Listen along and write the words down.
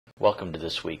Welcome to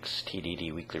this week's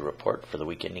TDD Weekly Report for the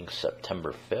week ending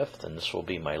September 5th, and this will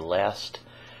be my last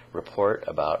report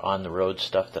about on-the-road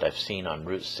stuff that I've seen on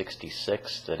Route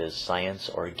 66 that is science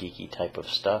or geeky type of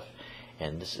stuff,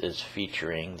 and this is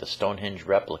featuring the Stonehenge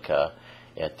replica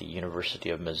at the University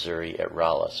of Missouri at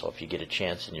Rolla. So if you get a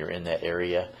chance and you're in that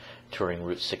area touring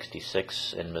Route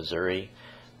 66 in Missouri,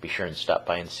 be sure and stop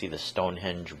by and see the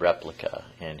Stonehenge replica.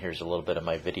 And here's a little bit of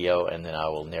my video, and then I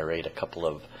will narrate a couple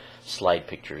of slide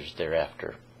pictures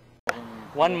thereafter.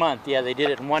 1 month, yeah, they did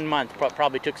it in 1 month.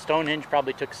 Probably took Stonehenge,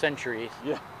 probably took centuries.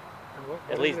 Yeah.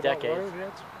 At least decades.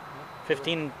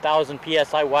 15,000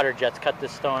 psi water jets cut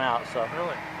this stone out. So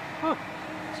Really? Huh.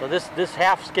 So this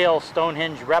half-scale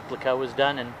Stonehenge replica was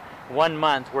done in 1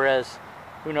 month, whereas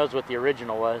who knows what the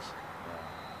original was.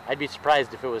 I'd be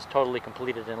surprised if it was totally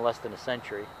completed in less than a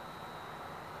century.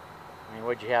 I mean,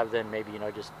 what'd you have then? Maybe,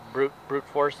 just brute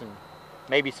force and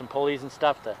maybe some pulleys and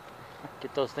stuff to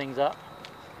get those things up.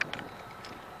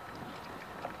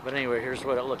 But anyway, here's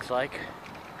what it looks like.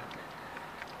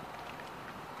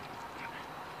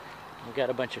 We've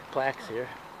got a bunch of plaques here.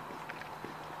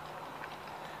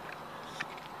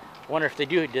 Wonder if they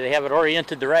do they have it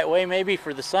oriented the right way maybe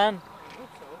for the sun?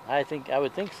 I hope so. I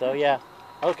would think so, yeah.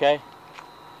 Okay.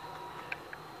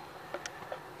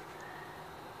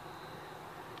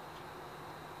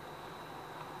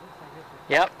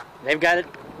 Yep, they've got it.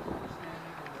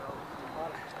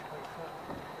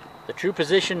 The true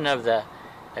position of the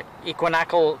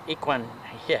equinoctial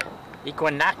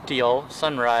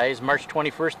sunrise, March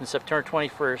 21st and September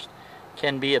 21st,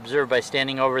 can be observed by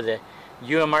standing over the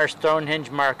UMR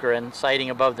Stonehenge marker and sighting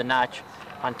above the notch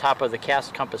on top of the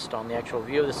cast compass stone. The actual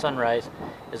view of the sunrise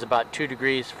is about 2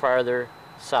 degrees farther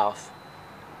south.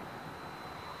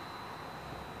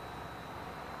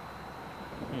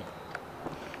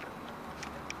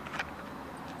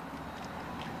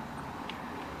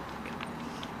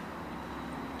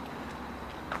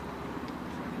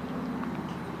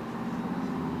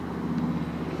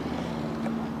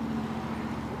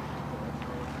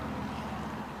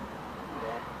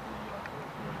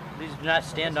 These do not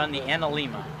stand on the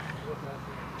analemma.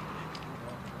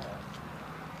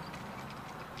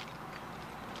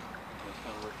 It's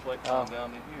going to reflect on down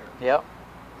in here. Yep.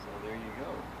 So there you go.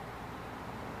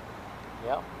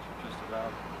 Yep. Just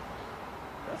about.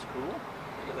 That's cool.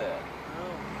 Look at that.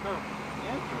 Oh, huh.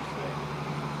 Interesting.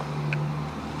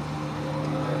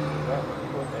 That would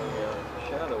put a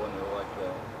shadow in there like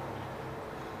that.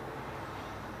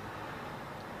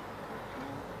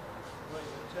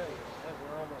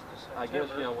 I guess,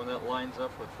 when that lines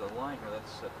up with the line here,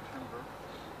 that's September,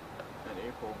 and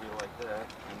April will be like that,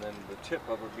 and then the tip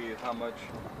of it would be how much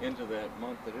into that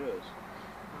month it is.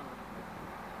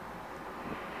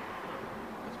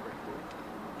 That's pretty cool.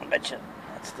 I bet you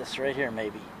that's this right here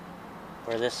maybe,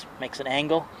 where this makes an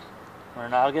angle. We're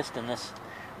in August, and this,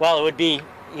 well, it would be,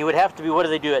 you would have to be, what do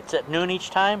they do, it's at noon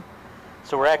each time?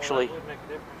 So we're actually, that would make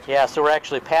a difference. Yeah, so we're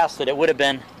actually past it. It would have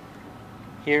been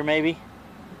here maybe,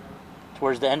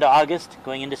 towards the end of August,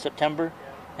 going into September,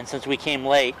 and since we came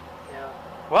late,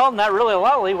 well, not really a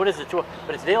lot late. What is it? But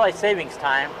it's daylight savings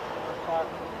time. 4 o'clock.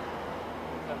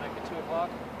 Does that make it 2 o'clock?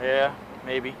 Yeah,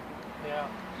 maybe. Yeah.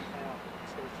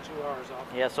 So it's 2 hours off.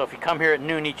 Yeah, so if you come here at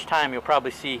noon each time, you'll probably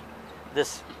see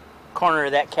this corner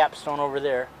of that capstone over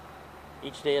there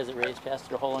each day as it raised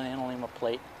past the hole in analemma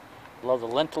plate below the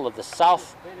lintel of the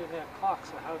south. They didn't have clocks,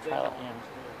 so how'd they know?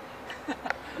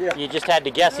 Yeah. You just had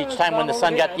to guess each time when the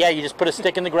sun got, you just put a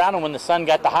stick in the ground, and when the sun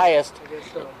got the highest, I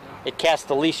guess so. it cast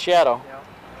the least shadow. Yeah.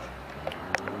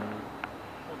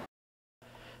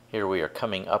 Here we are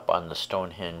coming up on the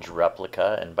Stonehenge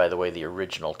replica, and by the way, the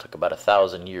original took about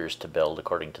 1,000 years to build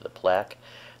according to the plaque.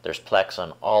 There's plaques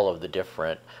on all of the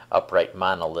different upright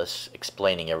monoliths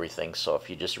explaining everything, so if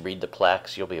you just read the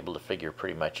plaques, you'll be able to figure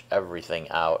pretty much everything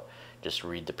out. Just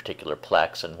read the particular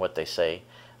plaques and what they say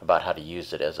about how to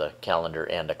use it as a calendar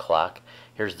and a clock.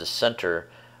 Here's the center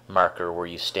marker where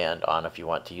you stand on if you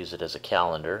want to use it as a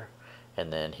calendar.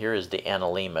 And then here is the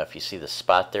analemma. If you see the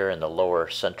spot there in the lower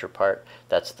center part,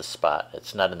 that's the spot.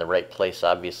 It's not in the right place,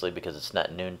 obviously, because it's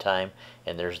not noontime.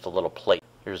 And there's the little plate.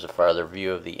 Here's a farther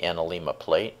view of the analemma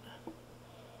plate.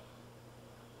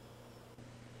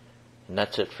 And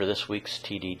that's it for this week's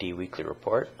TDD Weekly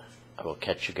Report. I will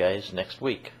catch you guys next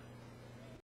week.